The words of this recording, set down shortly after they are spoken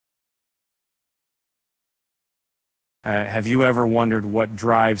Have you ever wondered what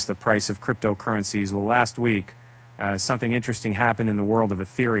drives the price of cryptocurrencies? Well, last week, something interesting happened in the world of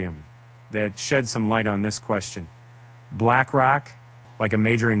Ethereum that shed some light on this question. BlackRock, like a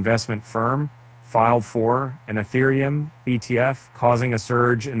major investment firm, filed for an Ethereum ETF, causing a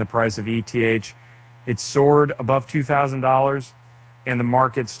surge in the price of ETH. It soared above $2,000, and the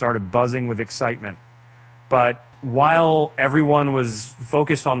market started buzzing with excitement. But while everyone was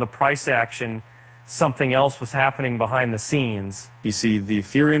focused on the price action, something else was happening behind the scenes. You see, the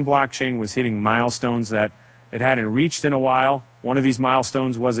Ethereum blockchain was hitting milestones that it hadn't reached in a while. One of these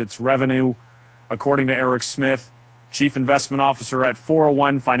milestones was its revenue. According to Eric Smith, Chief Investment Officer at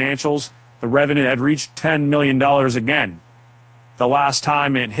 401 Financials, the revenue had reached $10 million again. The last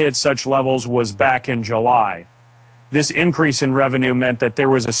time it hit such levels was back in July. This increase in revenue meant that there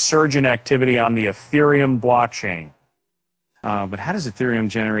was a surge in activity on the Ethereum blockchain. But how does Ethereum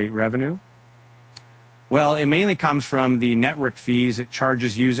generate revenue? Well, it mainly comes from the network fees it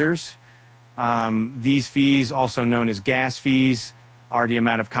charges users. These fees, also known as gas fees, are the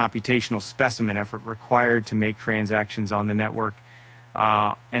amount of computational specimen effort required to make transactions on the network.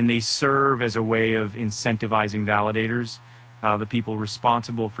 And they serve as a way of incentivizing validators, the people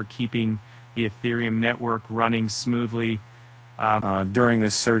responsible for keeping the Ethereum network running smoothly. During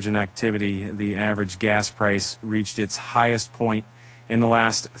this surge in activity, the average gas price reached its highest point in the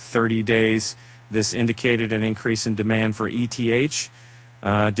last 30 days. This indicated an increase in demand for ETH.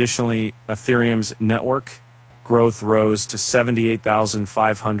 Additionally, Ethereum's network growth rose to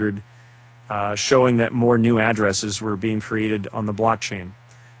 78,500, showing that more new addresses were being created on the blockchain.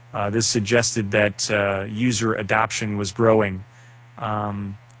 This suggested that user adoption was growing.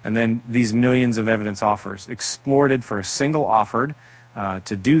 And then these millions of evidence offers exploited for a single offered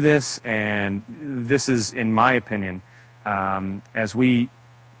to do this, and this is, in my opinion, as we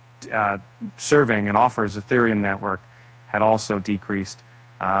serving and offers Ethereum network had also decreased.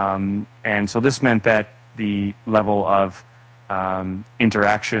 And so this meant that the level of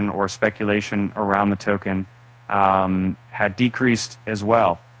interaction or speculation around the token had decreased as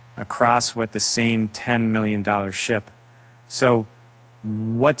well, across with the same $10 million ship. So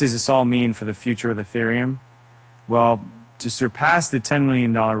what does this all mean for the future of Ethereum? Well, to surpass the $10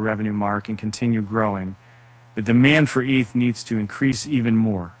 million revenue mark and continue growing, the demand for ETH needs to increase even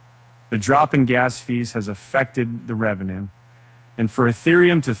more. The drop in gas fees has affected the revenue. And for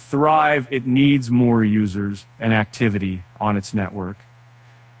Ethereum to thrive, it needs more users and activity on its network.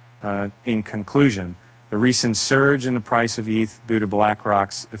 In conclusion, the recent surge in the price of ETH due to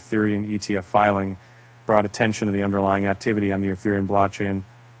BlackRock's Ethereum ETF filing brought attention to the underlying activity on the Ethereum blockchain,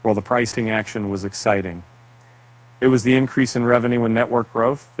 while the pricing action was exciting. It was the increase in revenue and network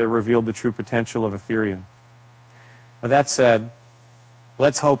growth that revealed the true potential of Ethereum. With that said,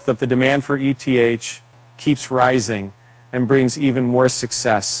 let's hope that the demand for ETH keeps rising and brings even more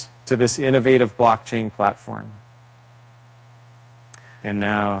success to this innovative blockchain platform. And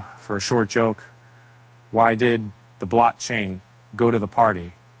now, for a short joke, why did the blockchain go to the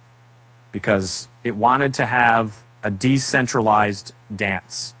party? Because it wanted to have a decentralized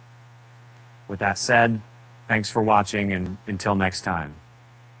dance. With that said, thanks for watching, and until next time.